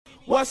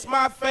What's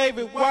my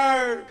favorite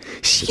word?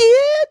 Shit.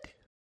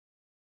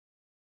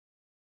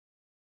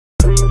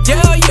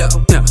 Yeah,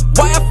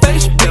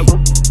 Y.F.H.B.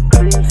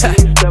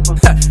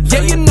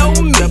 Yeah, you know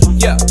me,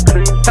 yeah.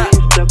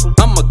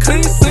 I'm a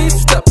clean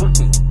stepper.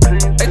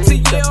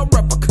 ATL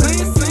rapper,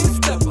 clean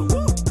stepper.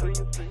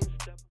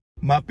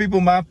 My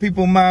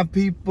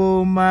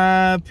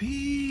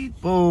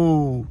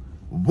people.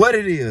 What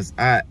it is,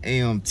 I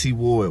am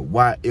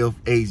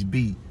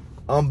T-WARD-Y.F.H.B.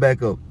 I'm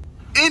back up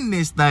in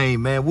this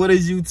thing, man. What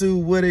is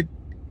YouTube? What it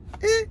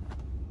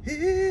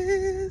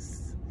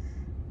is?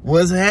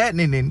 What's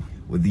happening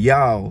with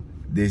y'all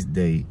this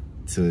day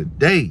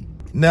today?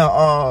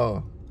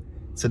 Now,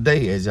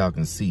 today, as y'all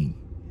can see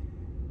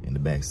in the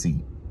back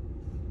seat,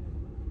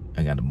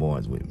 I got the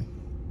boys with me.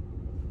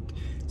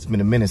 It's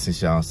been a minute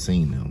since y'all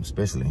seen them,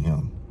 especially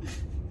him.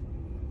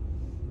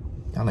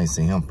 Y'all ain't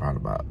seen him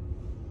probably about,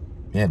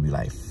 it had to be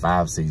like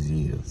 5-6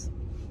 years.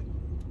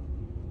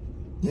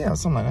 Yeah,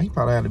 something like that. He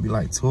probably had to be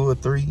like 2 or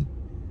 3,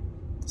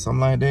 something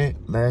like that.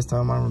 Last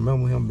time I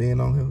remember him being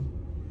on here.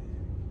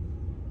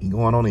 He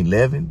going on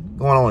 11.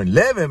 Going on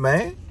 11,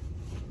 man.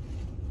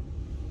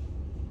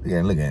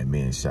 Look at him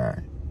being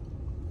shy.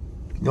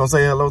 You gonna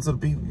say hello to the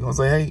people? You gonna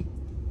say hey?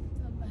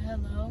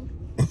 Hello.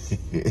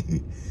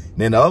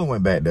 Then the other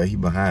one back there, he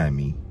behind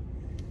me.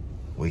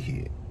 Wait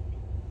here.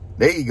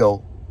 There you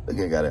go. Look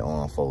at got that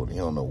arm folded. He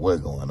don't know what's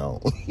going on.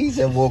 He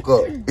just woke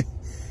up. He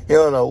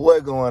don't know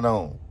what's going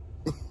on.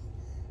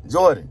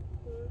 Jordan,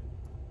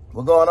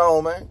 what's going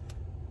on, man?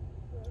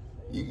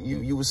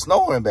 You was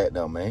snoring back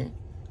there, man.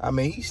 I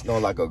mean, he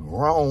snored like a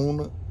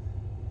grown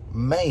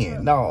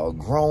man. No, a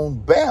grown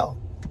bear.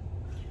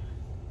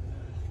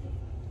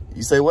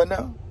 You say what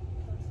now?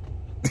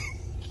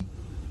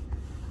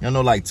 Y'all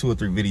know, like 2 or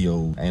 3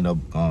 videos, I end up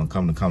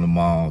coming to the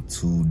mall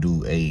to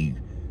do a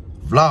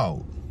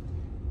vlog.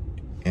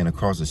 And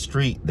across the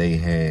street, they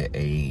had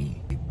a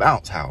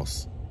bounce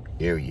house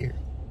area.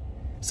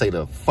 Say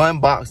the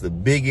Funbox, the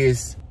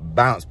biggest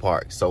bounce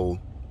park. So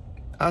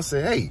I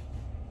said, hey,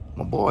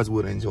 my boys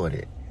would enjoy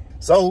that.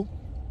 So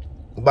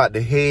we're about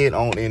to head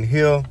on in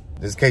here.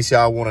 Just in case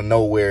y'all want to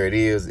know where it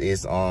is,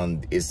 it's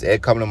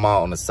at Company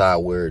Mall on the side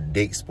where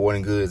Dick's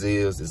Sporting Goods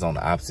is. It's on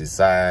the opposite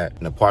side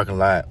in the parking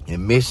lot.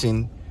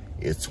 Admission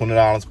is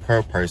 $20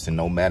 per person,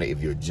 no matter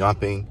if you're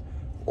jumping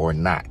or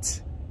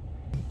not.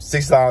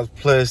 $6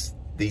 plus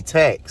the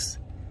tax.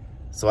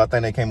 So I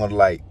think they came up to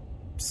like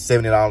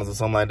 $70 or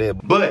something like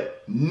that.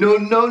 But no,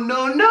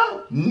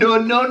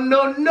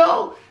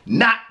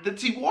 not the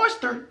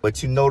T-Wardster.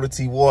 But you know the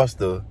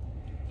T-Wardster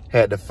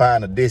had to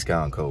find a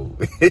discount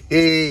code.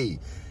 Hey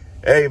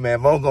man,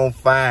 if I'm gonna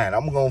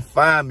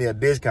find me a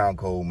discount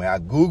code, man. I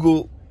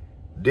Googled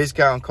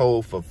discount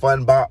code for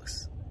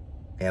Funbox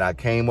and I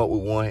came up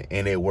with one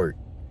and it worked.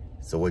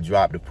 So it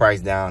dropped the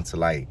price down to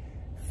like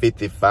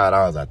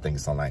 $55, I think,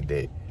 something like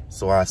that.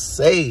 So I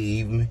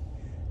saved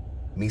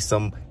me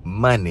some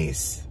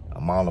monies.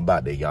 I'm all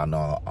about that. Y'all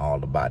know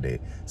all about that.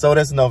 So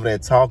that's enough of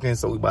that talking.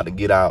 So we about to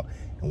get out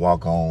and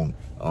walk on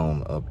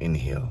up in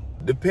here.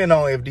 Depending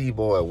on if these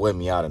boys wear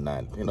me out or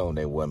not. Depending on if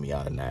they wear me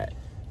out or not.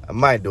 I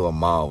might do a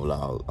mall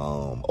vlog.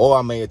 Or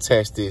I may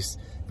attach this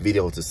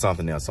video to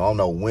something else. So I don't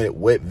know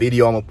what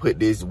video I'm gonna put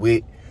this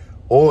with,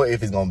 or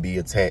if it's gonna be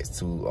attached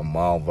to a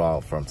mall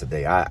vlog from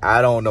today.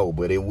 I don't know,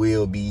 but it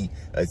will be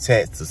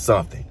attached to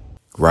something.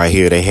 Right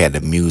here, they had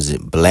the music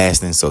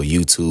blasting, so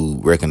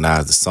YouTube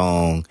recognized the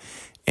song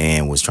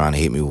and was trying to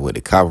hit me with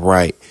the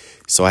copyright.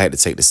 So I had to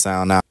take the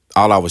sound out.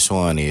 All I was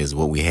showing is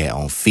what we had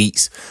on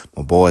feet.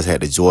 My boys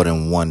had the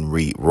Jordan 1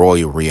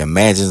 Royal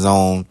Reimagined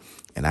on,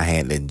 and I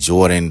had the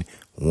Jordan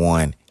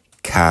 1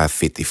 Kai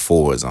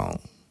 54s on.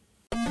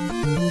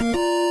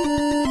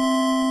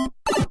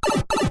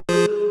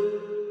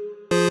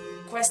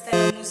 Questa è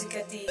la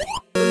musica di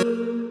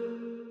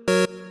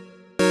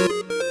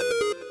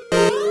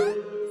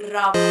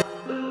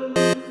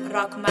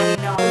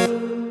robbrockmoninoff.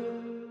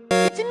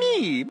 It's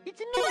me.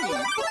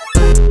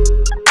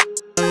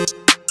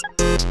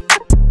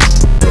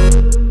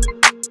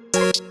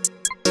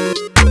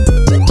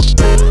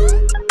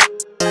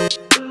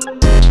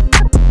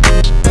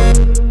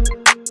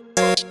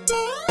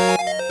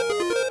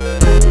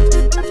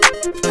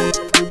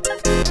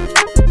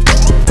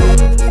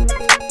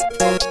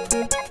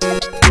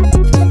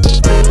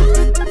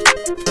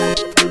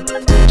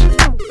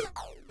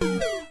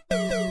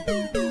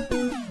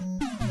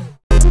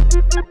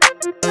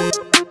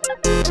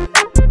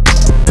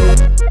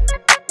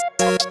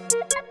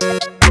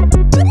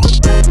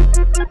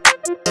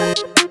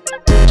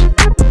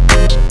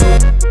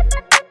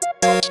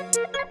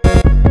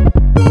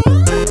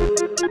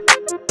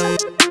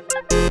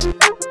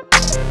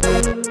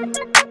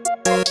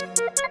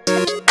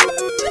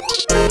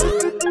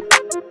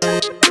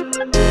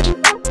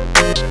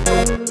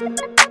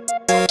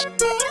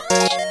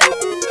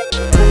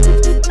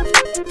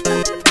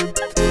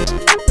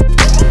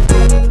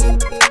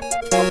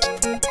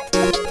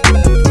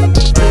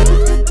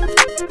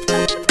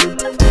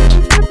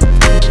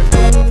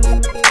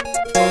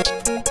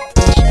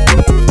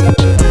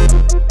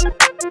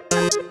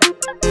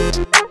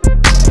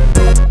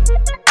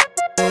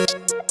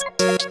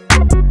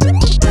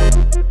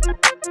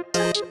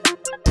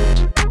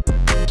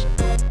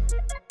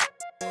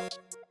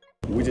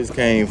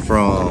 came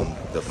from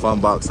the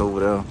Funbox over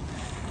there.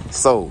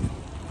 So,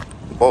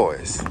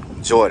 boys,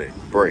 Jordan,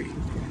 Bray,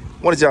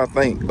 what did y'all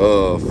think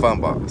of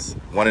Funbox?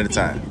 One at a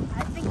time.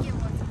 I think it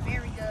was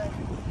very good.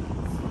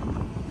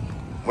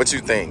 What you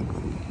think?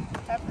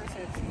 10%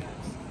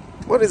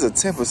 chance. What is a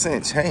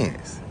 10%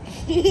 chance?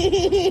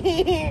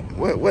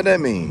 What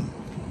that mean?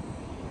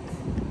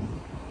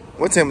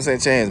 What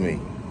 10% chance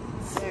mean?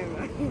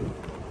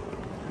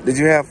 Did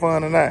you have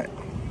fun or not?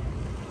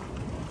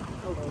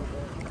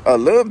 A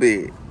little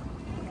bit.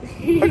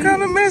 What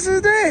kind of mess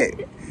is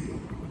that?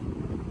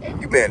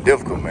 You being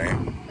difficult,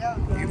 man.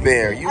 You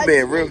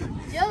being real.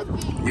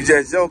 Joking. You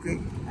just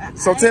joking.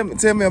 So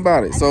tell me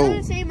about it. I So feel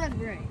the same as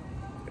Bray.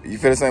 you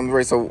feel the same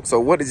way. So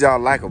what did y'all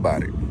like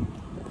about it?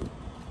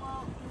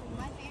 Well,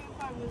 my favorite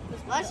part was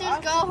this. Let's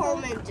just go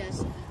home and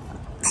just.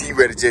 You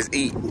ready to just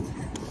eat?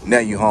 Now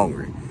you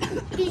hungry.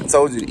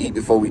 Told you to eat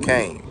before we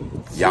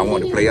came. Y'all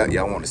want to play out.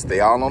 Y'all want to stay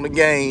all on the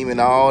game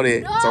and all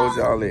that. No, Told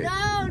y'all that.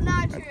 no,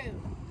 not true.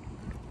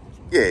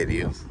 Yeah, it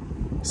is.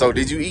 So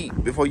did you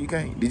eat before you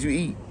came? Did you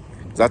eat?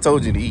 Cause I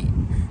told you to eat.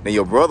 Then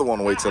your brother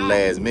want to wait till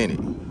last minute.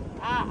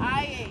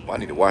 I ate. Well, I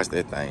need to watch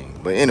that thing.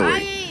 But I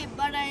anyway, ate,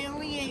 but I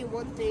only ate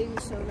one thing,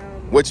 so now.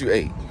 what you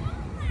ate?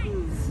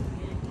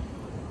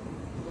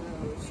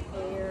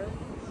 Air.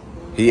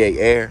 He ate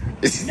air.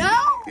 No.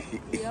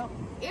 Yep.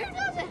 Air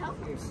doesn't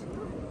help your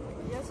stomach.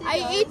 Yes,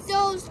 I ate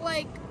those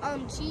like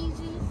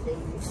cheesy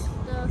things.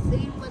 The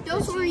thing with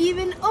those were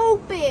even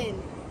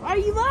open. Are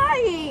you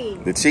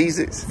lying? The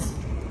Cheez-Its.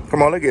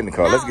 Come on, let's get in the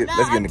car. Let's get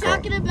in the car.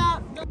 I'm talking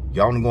about.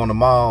 Y'all want to go in the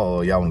mall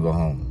or y'all want to go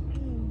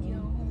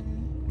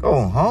home?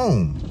 Go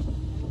home.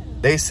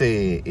 They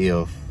said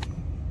if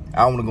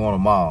I want to go in the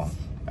mall,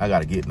 I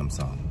gotta get them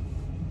something.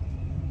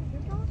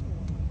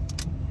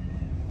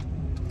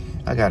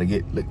 I gotta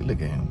get look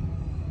at him.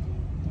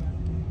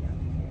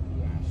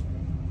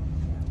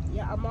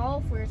 Yeah, I'm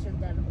all for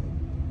synthetic.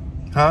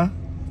 Huh?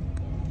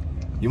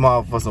 You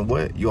all for some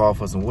what? You all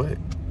for some what?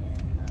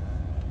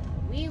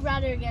 We'd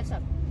rather get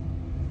some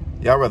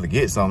Y'all rather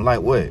get something like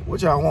what?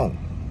 What y'all want?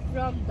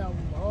 from the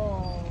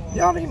mall.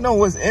 Y'all don't even know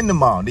what's in the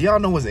mall. Do y'all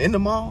know what's in the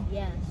mall?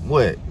 Yes.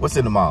 What? What's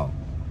in the mall?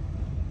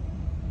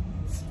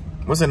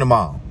 What's in the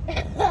mall?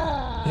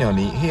 He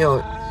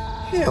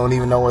don't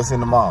even know what's in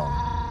the mall.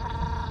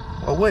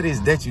 Well, what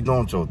is that you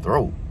doing with your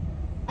throat?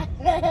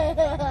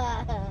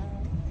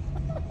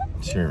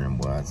 Cheering,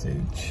 boy, I say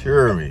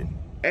cheering.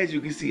 As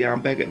you can see,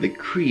 I'm back at the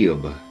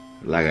crib,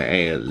 like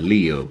I ad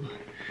lib.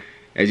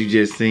 As you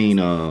just seen,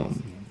 the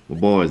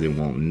boys didn't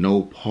want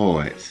no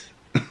parts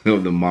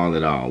of the mall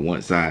at all.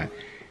 Once I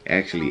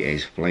actually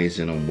explained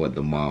to them what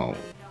the mall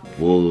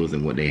was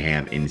and what they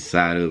have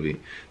inside of it,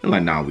 they're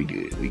like, nah, we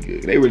good, we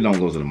good. They really don't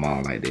go to the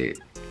mall like that.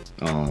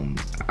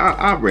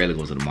 I rarely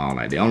go to the mall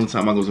like that. The only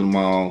time I go to the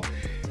mall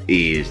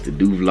is to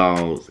do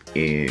vlogs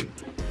and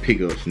pick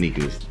up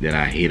sneakers that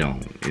I hit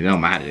on. And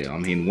I'm out of there.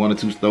 I'm hitting 1 or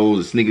 2 stores,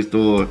 a sneaker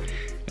store,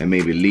 and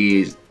maybe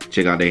Lids,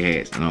 check out their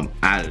hats, and I'm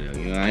out of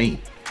there. You know what I mean?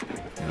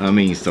 I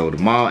mean, so the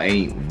mall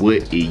ain't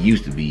what it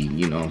used to be,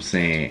 you know what I'm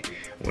saying?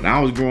 When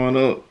I was growing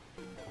up,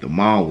 the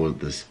mall was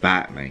the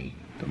spot, man.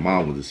 The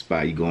mall was the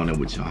spot. You go in there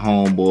with your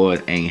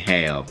homeboys, ain't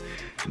have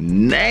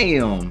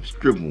damn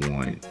stripper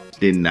one.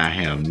 Did not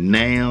have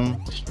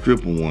damn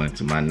stripper one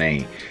to my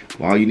name.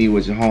 All you need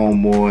was your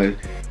homeboys,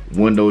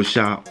 window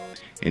shop,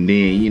 and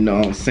then, you know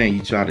what I'm saying,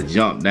 you try to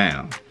jump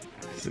down.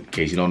 So in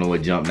case you don't know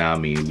what jump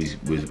down means,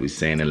 we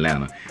say in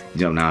Atlanta,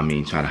 jump down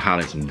means try to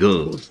holler at some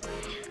girls.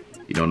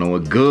 You don't know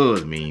what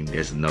girls mean,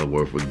 that's another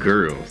word for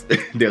girls.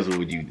 that's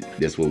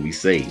what we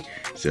say.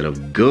 Instead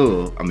of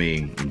girls,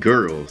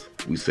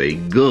 we say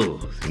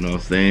girls. You know what I'm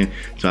saying?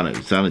 Trying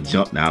to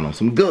jump down on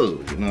some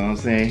girls. You know what I'm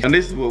saying? And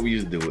this is what we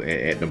used to do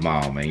at the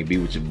mall, man. You be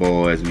with your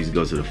boys. We used to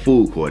go to the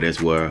food court.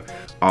 That's where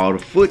all the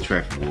foot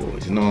traffic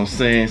was. You know what I'm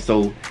saying?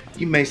 So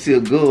you may see a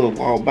girl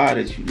walk by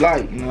that you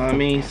like. You know what I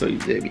mean? So you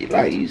just be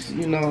like,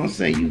 you know what I'm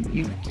saying?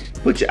 You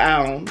put your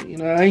eye on. You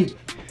know what I mean?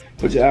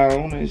 Put your eye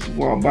on and she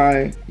walk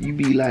by, you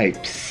be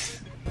like,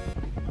 psst.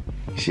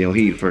 She don't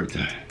hear you the first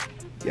time.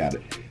 You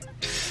gotta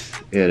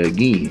psst at her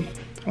again.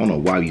 I don't know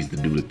why we used to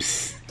do the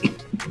psst.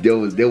 that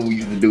was what we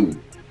used to do.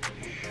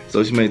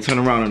 So she may turn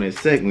around on that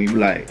second, you be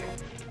like,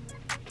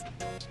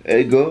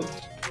 hey girl,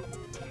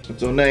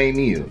 what's your name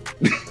is?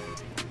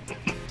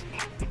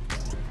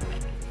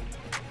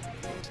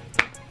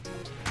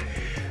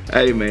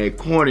 Hey man,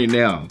 corny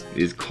now.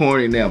 It's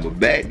corny now, but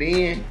back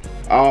then,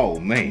 oh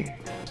man.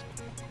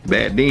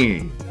 Back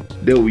then,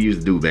 that's what we used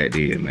to do back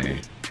then,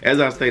 man. As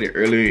I stated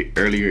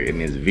earlier in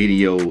this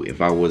video, if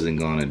I wasn't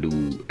gonna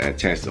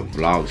attach a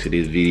vlog to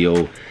this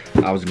video,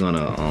 I was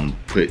gonna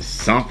put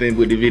something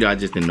with the video. I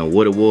just didn't know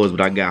what it was,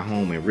 but I got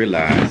home and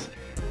realized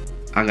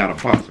I got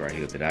a box right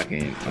here that I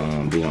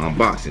can do an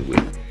unboxing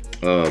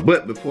with.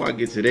 But before I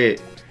get to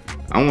that,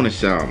 I want to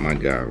shout out my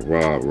guy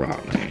Rob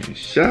Rock, man.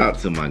 Shout out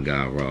to my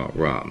guy Rob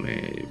Rock,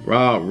 man.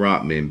 Rob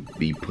Rock, man,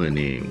 be putting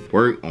in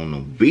work on the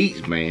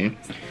beats, man.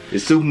 The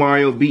Super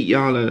Mario beat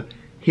y'all are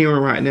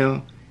hearing right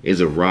now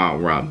is a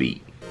Rob Rock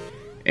beat.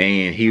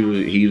 And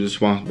he's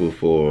responsible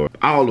for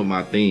all of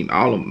my theme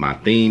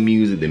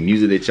music, the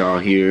music that y'all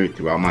hear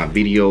throughout my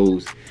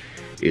videos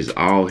is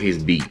all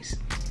his beats.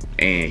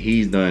 And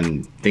he's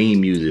done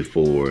theme music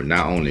for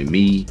not only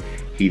me,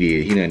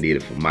 he done did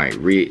it for Mike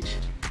Rich,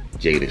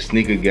 Jay the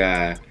Sneaker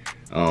Guy.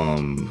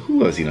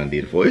 Who else he done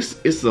did it for?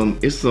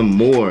 It's some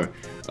more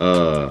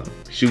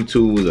shoe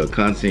tools or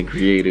content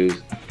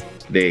creators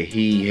that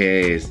he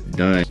has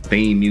done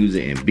theme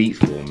music and beats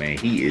for, man.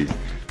 He is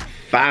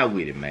fire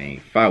with it, man.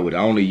 Fire with it.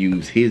 I only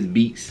use his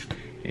beats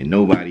and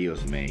nobody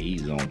else, man.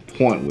 He's on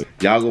point with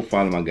it. Y'all go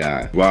follow my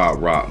guy,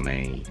 Rock,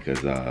 man,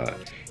 because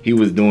he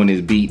was doing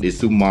this beat, this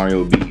Super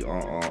Mario beat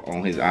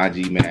on his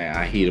IG, man.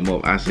 I hit him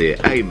up. I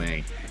said, hey,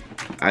 man,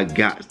 I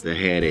got to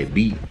have that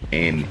beat,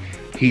 and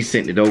he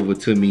sent it over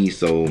to me.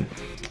 So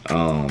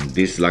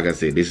this, like I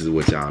said, this is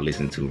what y'all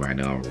listen to right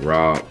now.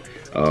 Rock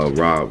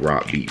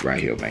beat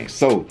right here, man.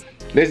 So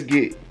let's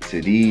get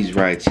to these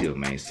right here,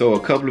 man. So a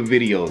couple of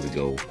videos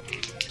ago,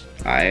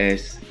 I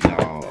asked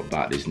y'all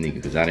about this nigga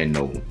because I didn't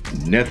know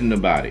nothing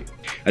about it.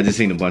 I just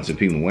seen a bunch of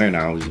people wearing it.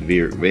 I was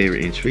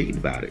very intrigued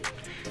about it.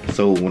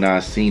 So when I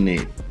seen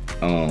it,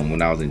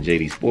 when I was in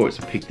JD Sports,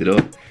 picked it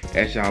up,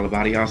 asked y'all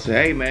about it. Y'all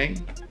said, hey, man,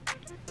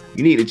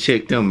 you need to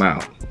check them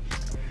out.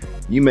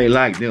 You may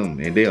like them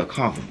and they are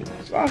comfortable.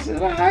 So I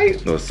said, all right.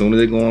 So as soon as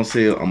they go on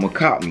sale, I'm gonna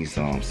cop me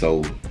some.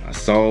 So I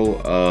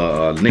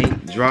saw a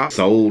link drop,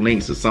 sold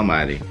links to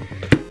somebody.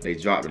 They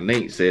dropped a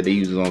link, said they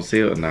use it on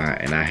sale, and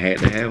I had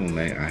to have them,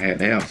 man. I had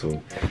to have them.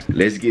 So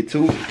let's get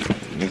to it.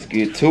 Let's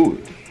get to it.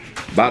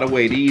 By the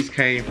way, these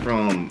came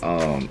from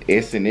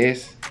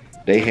S&S.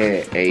 They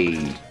had a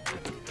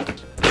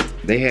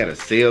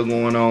sale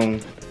going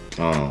on.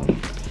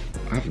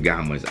 I forgot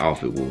how much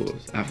off it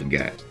was. I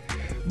forgot.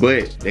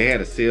 But they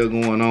had a sale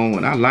going on,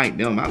 and I like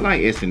them. I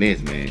like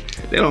S&S, man.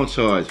 They don't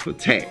charge for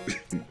tax.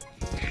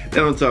 They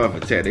don't charge for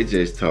tax. They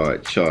just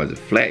charge a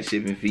flat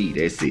shipping fee.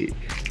 That's it.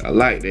 I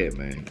like that,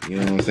 man. You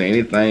know what I'm saying?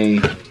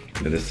 Anything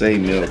that'll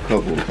save me a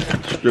couple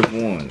strip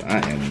ones, I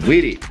am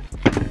with it.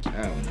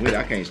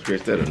 I can't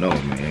stress that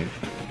enough, man.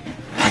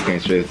 I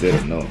can't stress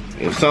that enough.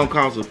 If something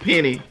costs a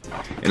penny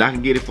and I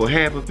can get it for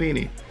half a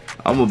penny,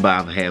 I'm gonna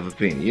buy for half a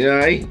penny. You know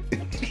what I mean?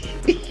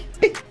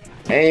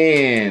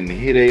 And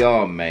here they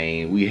are,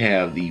 man. We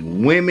have the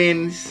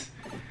women's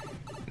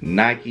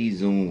Nike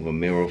Zoom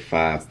Vomero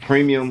 5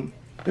 Premium.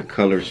 The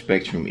color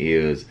spectrum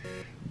is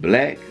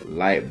black,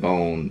 light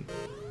bone,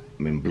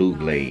 and blue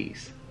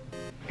glaze.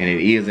 And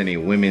it is in a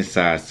women's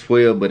size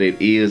 12, but it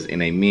is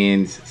in a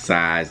men's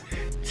size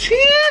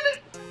 10.5.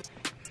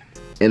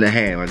 I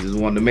just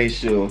wanted to make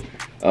sure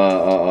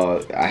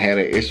I had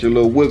an extra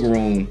little wiggle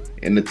room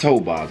in the toe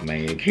box,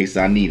 man, in case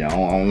I need it. I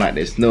don't like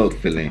that snug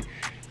feeling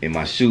in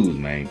my shoes,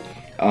 man.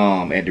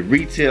 At the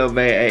retail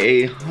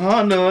value,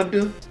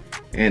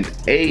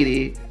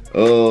 180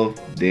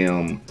 of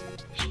them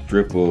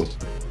stripper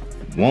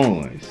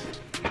ones.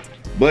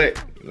 But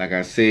like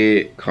I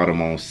said, caught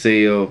them on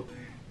sale.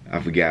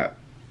 I forgot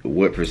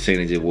what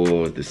percentage it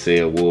was, the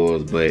sale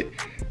was, but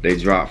they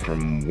dropped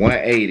from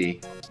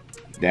 180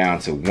 down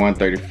to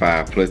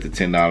 135 plus the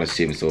 $10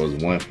 shipping, so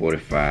it's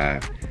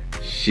 145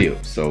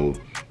 shipped. So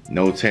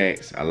no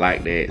tax. I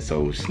like that.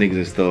 So sneakers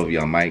and stuff,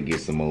 y'all might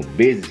get some more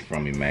business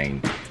from me,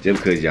 man,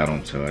 just because y'all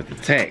don't charge the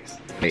tax.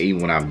 And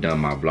even when I've done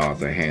my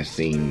vlogs, I haven't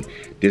seen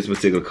this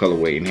particular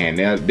colorway in hand.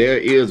 Now there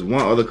is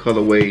one other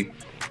colorway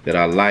that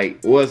I like.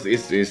 Well,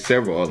 it's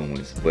several other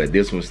ones, but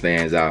this one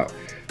stands out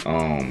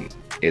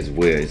as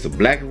well. It's a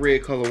black and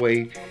red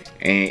colorway,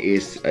 and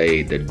it's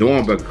the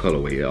Dornbecker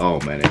colorway. Oh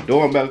man, that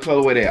Dornbecker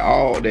colorway, that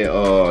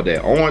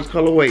orange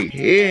colorway,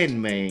 hidden,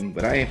 man.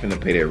 But I ain't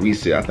finna pay that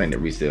resale. I think that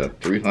resale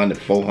 $300,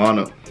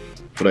 $400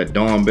 for that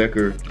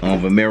Dornbecker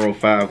Vomero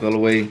 5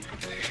 colorway.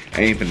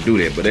 I ain't finna do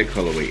that, but that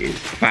colorway is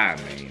fire,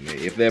 man.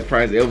 If that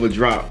price ever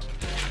drop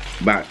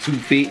about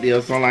 $250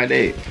 or something like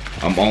that,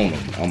 I'm on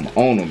them. I'm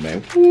on them,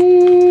 man.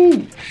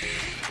 Woo!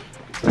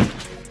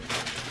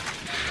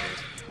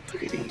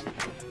 Look at these.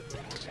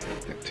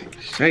 Gotta take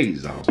the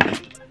shades off.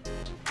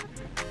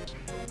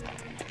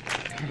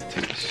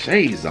 Take the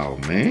shades off,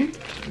 man.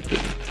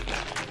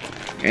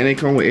 And they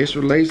come with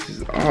extra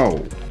laces.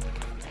 Oh,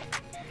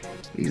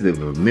 these are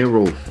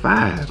Vomero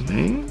 5,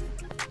 man.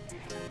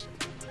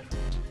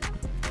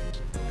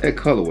 That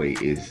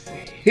colorway is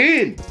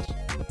hidden.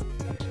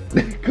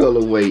 That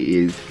colorway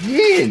is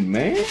hidden,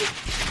 man.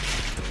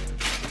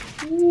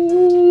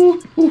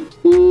 Ooh,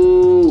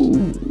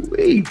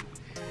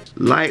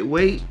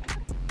 lightweight.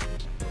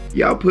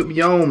 Y'all put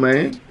me on,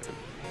 man.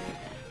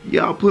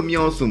 Y'all put me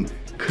on some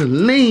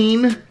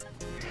clean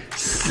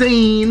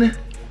scene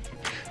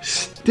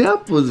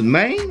steppers,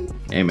 man.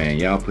 Hey man,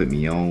 y'all put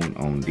me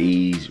on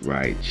these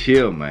right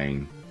here,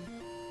 man.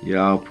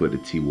 Y'all put the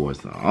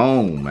T-WARD-Y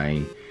on,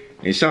 man.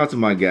 And shout out to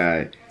my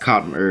guy,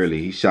 caught him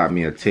early. He shot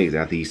me a text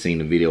after he seen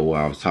the video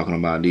where I was talking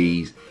about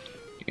these,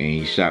 and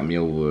he shot me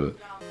over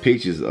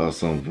pictures of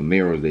some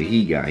Vomeros that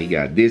he got. He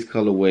got this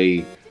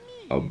colorway,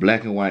 a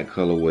black and white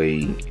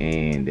colorway,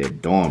 and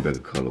that Dornbecker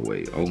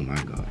colorway. Oh my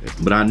God.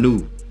 But I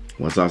knew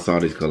once I saw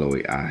this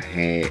colorway, I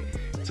had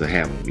to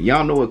have them.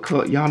 Y'all know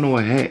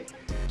what hat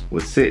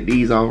would set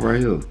these off right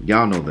here.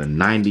 Y'all know the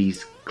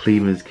 90s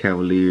Cleveland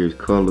Cavaliers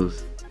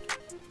colors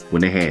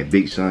when they had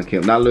Big Sean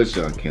Kemp, not Lil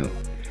Sean Kemp.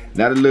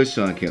 Not the Lil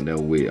Sean Kemp that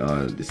was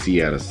with the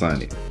Seattle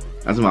Sonic.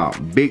 I'm talking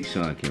about Big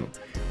Sean Kemp.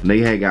 When they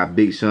had got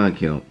Big Sean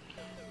Kemp,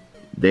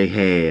 they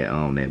had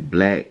that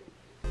black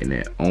and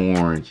that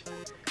orange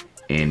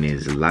and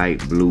this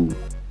light blue,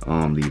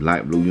 the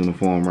light blue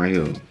uniform right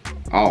here.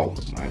 Oh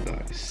my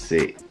God,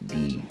 set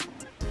these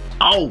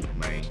off,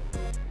 man.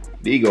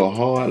 They go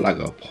hard like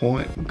a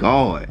point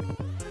guard.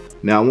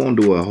 Now I won't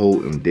do a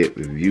whole in-depth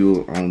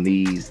review on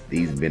these.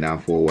 These been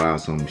out for a while,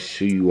 so I'm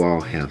sure you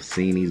all have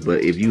seen these.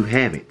 But if you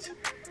haven't,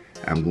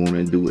 I'm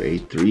gonna do a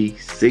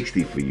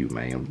 360 for you,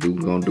 man. I'm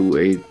gonna do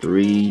a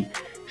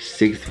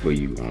 360 for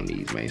you on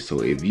these, man.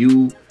 So if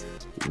you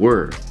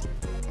were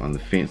on the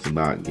fence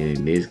about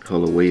getting this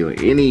colorway or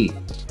any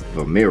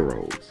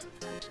Vomeros,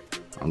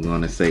 I'm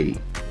gonna say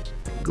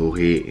go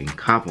ahead and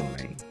cop them,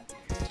 man.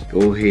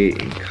 Go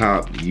ahead and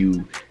cop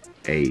you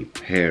a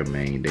pair,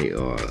 man. They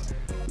are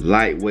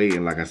lightweight,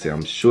 and like I said,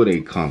 I'm sure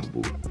they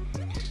comfortable.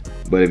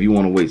 But if you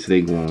want to wait till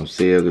they go on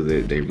sale,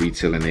 because they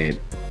retailing at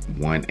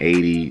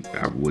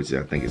 $180, which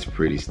I think is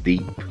pretty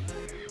steep.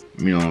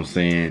 You know what I'm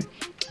saying?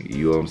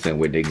 You know what I'm saying?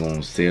 Where they go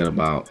on sale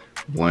about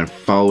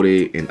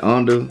 $140 and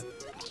under.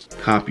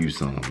 Cop you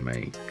some,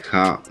 man.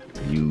 Cop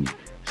you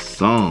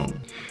some.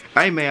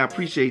 Hey man, I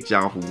appreciate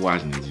y'all for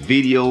watching this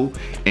video.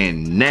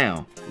 And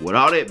now, with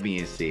all that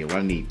being said, what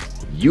I need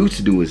you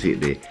to do is hit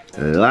that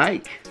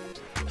like,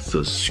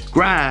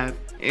 subscribe,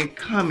 and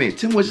comment.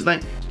 Tell me what you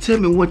think. Tell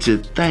me what you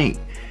think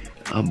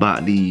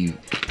about the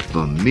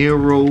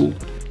Vomero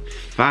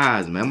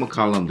 5s, man. I'm gonna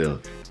call them the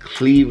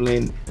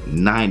Cleveland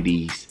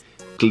 90s,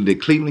 the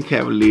Cleveland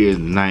Cavaliers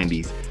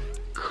 90s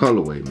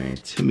colorway, man.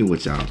 Tell me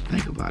what y'all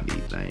think about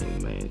these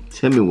things, man.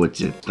 Tell me what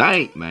you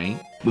think, man.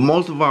 But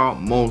most of all,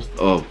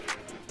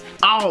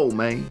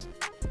 man,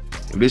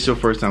 if this is your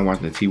first time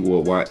watching the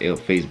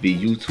T-WARD-Y.F.H.B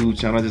YouTube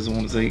channel, I just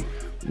want to say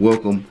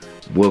welcome,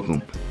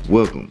 welcome,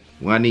 welcome.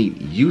 What I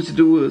need you to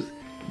do is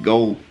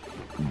go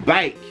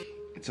back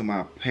into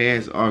my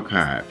past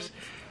archives.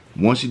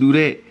 Once you do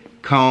that,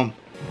 come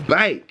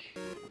back,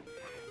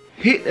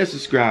 hit that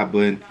subscribe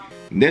button.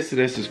 Next to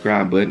that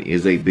subscribe button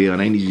is a bell,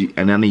 and I need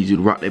you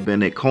to rock that bell in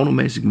that corner,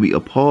 man, so you can be a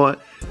part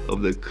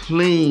of the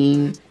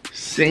clean,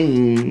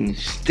 sing,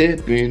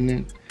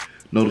 stepping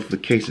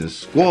notification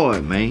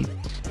squad, man.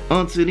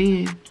 Until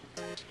then,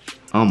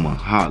 I'ma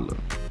holler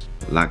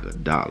like a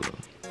dollar.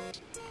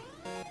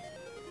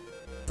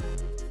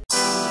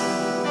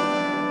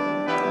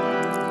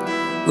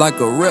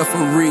 Like a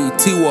referee,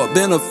 T-WARD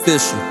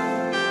beneficial.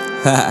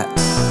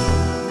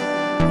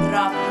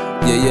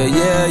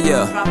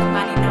 yeah.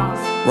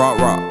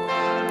 Rock.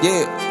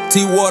 Yeah,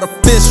 T-WARD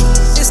official.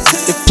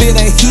 If it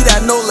ain't heat,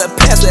 I know, let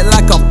pass it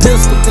like I'm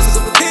pistol.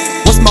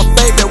 What's my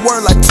favorite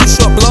word? Like too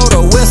short, blow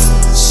the whistle.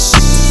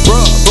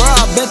 Bruh,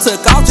 I been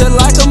took off just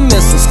like a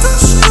missile.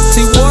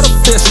 T-WARD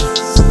official.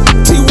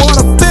 T-WARD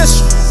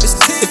official.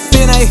 If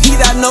it ain't heat,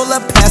 I know,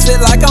 let pass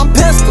it like I'm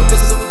pistol.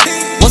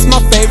 What's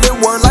my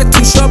favorite word? Like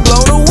too short,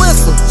 blow the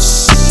whistle.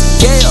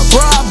 Yeah,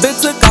 bruh, I been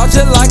took off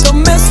just like a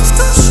missile.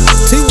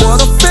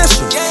 T-WARD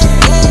official.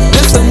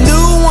 It's a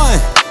new one.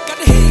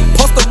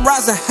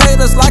 Posterizing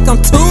haters like I'm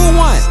 2-1.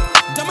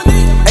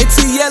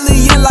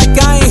 ATLEN like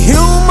I ain't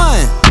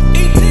human.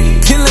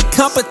 Killing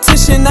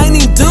competition, ain't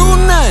even do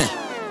nothing.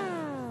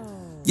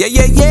 Yeah.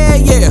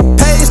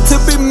 Pays to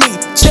be me.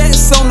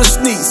 Checks on the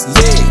sneaks,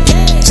 yeah.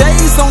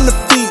 J's on the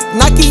feet,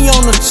 Nike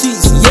on the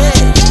cheeks, yeah.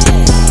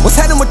 What's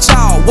happening with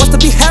y'all? What's to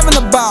be having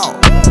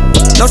about?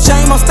 No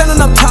shame, I'm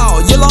standing up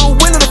tall. You're long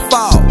winter to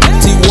fall.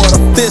 T-WARD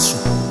official.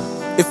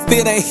 If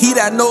it ain't heat,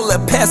 I know,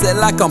 let pass it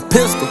like I'm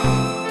pistol.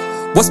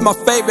 What's my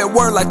favorite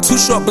word? Like too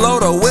short, blow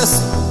the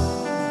whistle.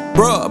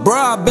 Bruh,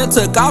 I been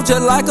took off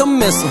just like a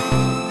missile.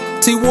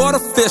 T-WARD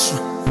official.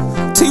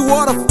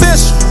 T-WARD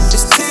official.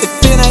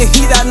 If it ain't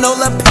heat, I know,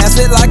 let pass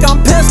it like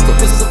I'm pistol.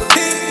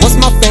 What's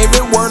my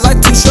favorite word?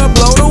 Like too short,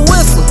 blow the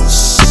whistle.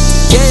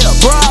 Yeah,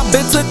 bruh, I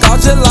been took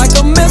off just like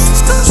a missile.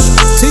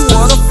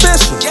 T-WARD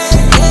official.